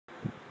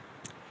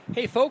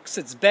Hey folks,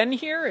 it's Ben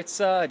here. It's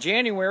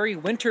January,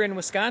 winter in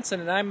Wisconsin,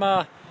 and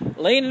I'm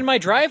laying in my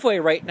driveway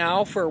right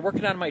now for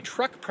working on my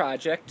truck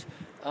project.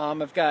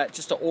 I've got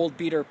just an old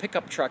beater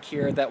pickup truck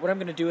here that what I'm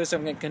going to do is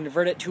I'm going to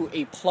convert it to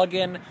a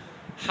plug-in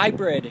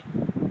hybrid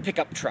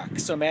pickup truck.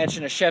 So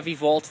imagine a Chevy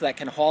Volt that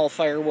can haul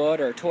firewood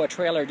or tow a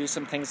trailer, do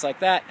some things like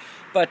that.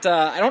 But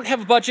I don't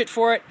have a budget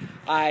for it.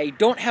 I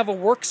don't have a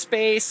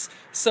workspace.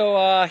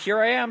 So here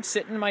I am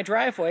sitting in my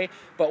driveway.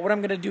 But what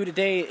I'm going to do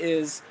today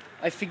is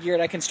I figured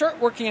I can start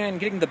working on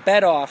getting the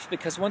bed off,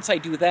 because once I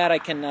do that I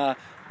can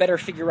better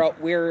figure out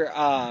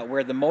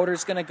where the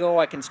motor's going to go.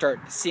 I can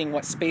start seeing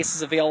what space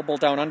is available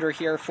down under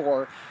here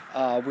for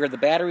where the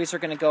batteries are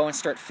going to go and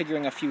start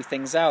figuring a few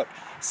things out.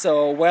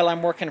 So while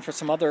I'm working for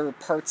some other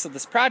parts of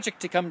this project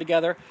to come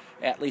together,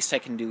 at least I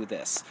can do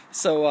this.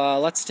 So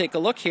let's take a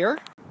look here.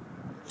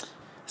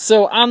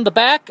 So on the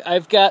back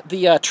I've got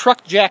the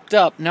truck jacked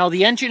up. Now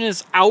the engine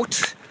is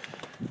out.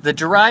 The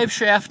drive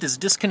shaft is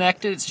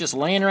disconnected. It's just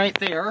laying right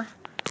there.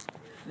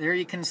 There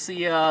you can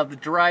see the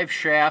drive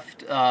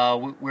shaft,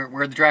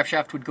 where the drive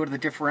shaft would go to the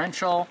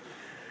differential,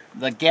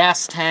 the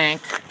gas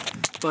tank.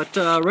 But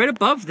right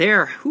above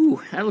there,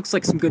 that looks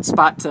like some good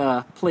spot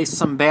to place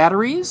some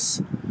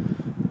batteries.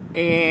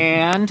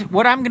 And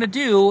what I'm going to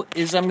do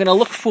is I'm going to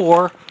look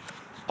for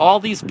all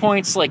these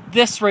points like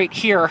this right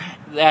here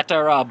that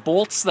are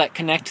bolts that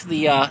connect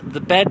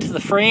the bed to the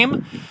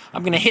frame.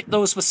 I'm going to hit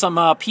those with some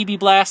PB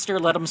Blaster,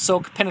 let them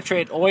soak,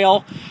 penetrate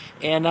oil,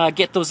 and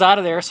get those out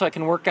of there so I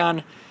can work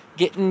on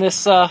getting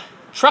this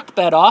truck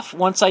bed off.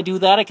 Once I do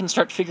that, I can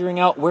start figuring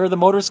out where the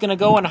motor's going to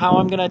go and how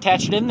I'm going to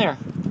attach it in there.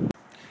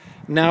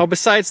 Now,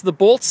 besides the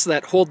bolts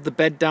that hold the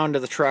bed down to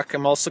the truck,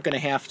 I'm also going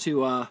to have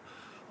to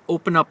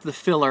open up the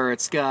filler.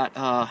 It's got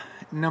a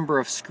number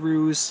of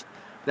screws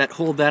that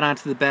hold that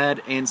onto the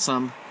bed and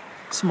some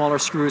smaller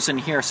screws in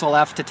here, so I'll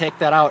have to take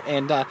that out.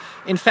 And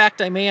in fact,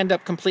 I may end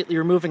up completely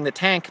removing the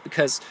tank,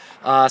 because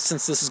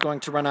since this is going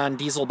to run on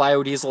diesel,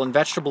 biodiesel, and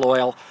vegetable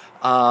oil,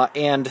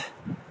 and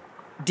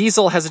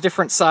diesel has a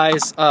different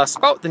size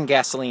spout than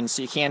gasoline,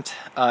 so you can't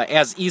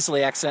as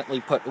easily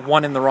accidentally put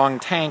one in the wrong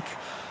tank.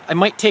 I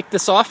might take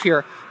this off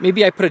here.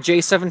 Maybe I put a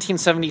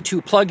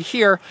J1772 plug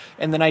here,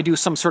 and then I do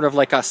some sort of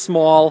like a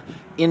small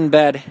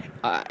in-bed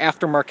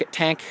aftermarket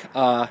tank,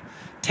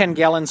 10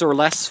 gallons or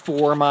less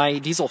for my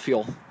diesel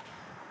fuel.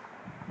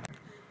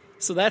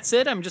 So that's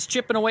it. I'm just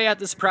chipping away at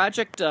this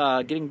project,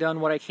 getting done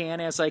what I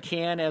can, as I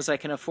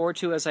can afford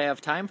to, as I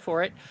have time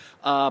for it.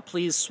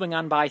 Please swing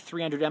on by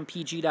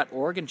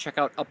 300mpg.org and check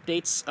out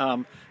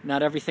updates.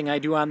 Not everything I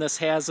do on this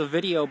has a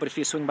video, but if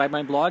you swing by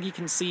my blog, you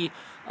can see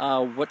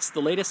what's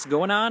the latest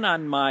going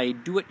on my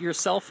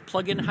do-it-yourself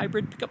plug-in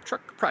hybrid pickup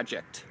truck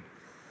project.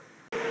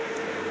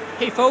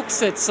 Hey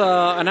folks, it's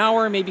an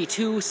hour, maybe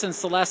two,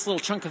 since the last little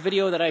chunk of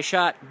video that I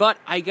shot, but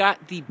I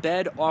got the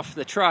bed off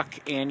the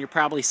truck, and you're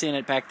probably seeing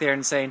it back there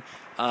and saying,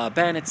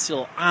 Ben, it's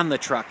still on the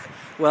truck.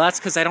 Well, that's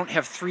because I don't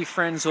have three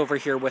friends over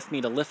here with me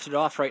to lift it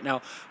off right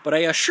now, but I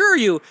assure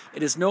you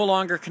it is no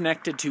longer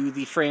connected to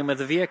the frame of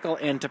the vehicle,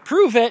 and to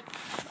prove it,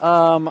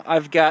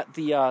 I've got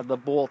the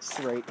bolts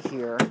right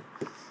here.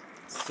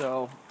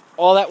 So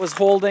all that was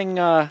holding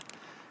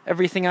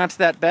everything onto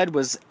that bed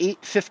was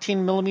 8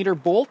 15-millimeter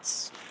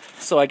bolts.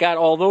 So I got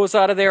all those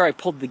out of there. I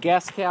pulled the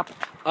gas cap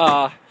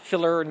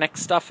filler neck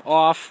stuff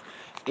off,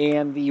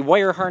 and the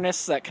wire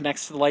harness that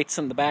connects to the lights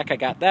in the back, I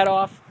got that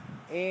off.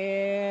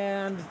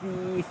 And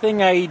the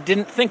thing I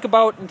didn't think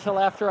about until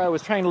after I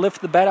was trying to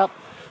lift the bed up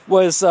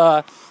was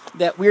that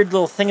weird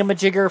little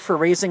thingamajigger for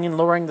raising and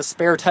lowering the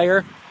spare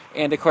tire.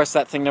 And of course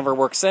that thing never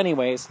works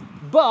anyways.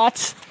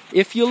 But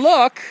if you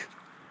look,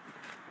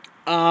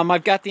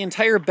 I've got the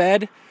entire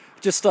bed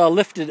just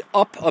lifted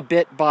up a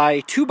bit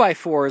by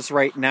 2x4s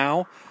right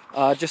now.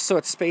 Just so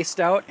it's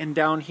spaced out, and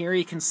down here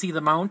you can see the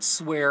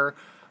mounts where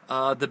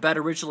the bed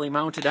originally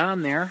mounted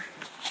on there.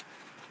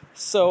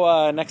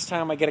 So next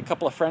time I get a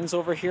couple of friends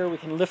over here, we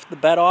can lift the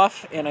bed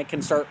off and I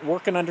can start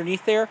working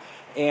underneath there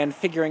and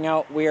figuring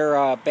out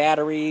where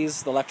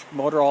batteries, the electric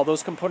motor, all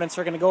those components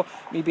are going to go.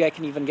 Maybe I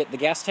can even get the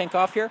gas tank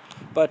off here.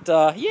 But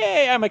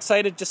yay, I'm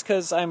excited just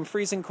because I'm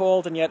freezing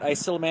cold, and yet I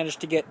still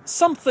managed to get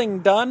something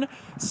done.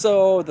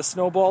 So the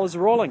snowball is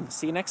rolling.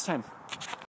 See you next time.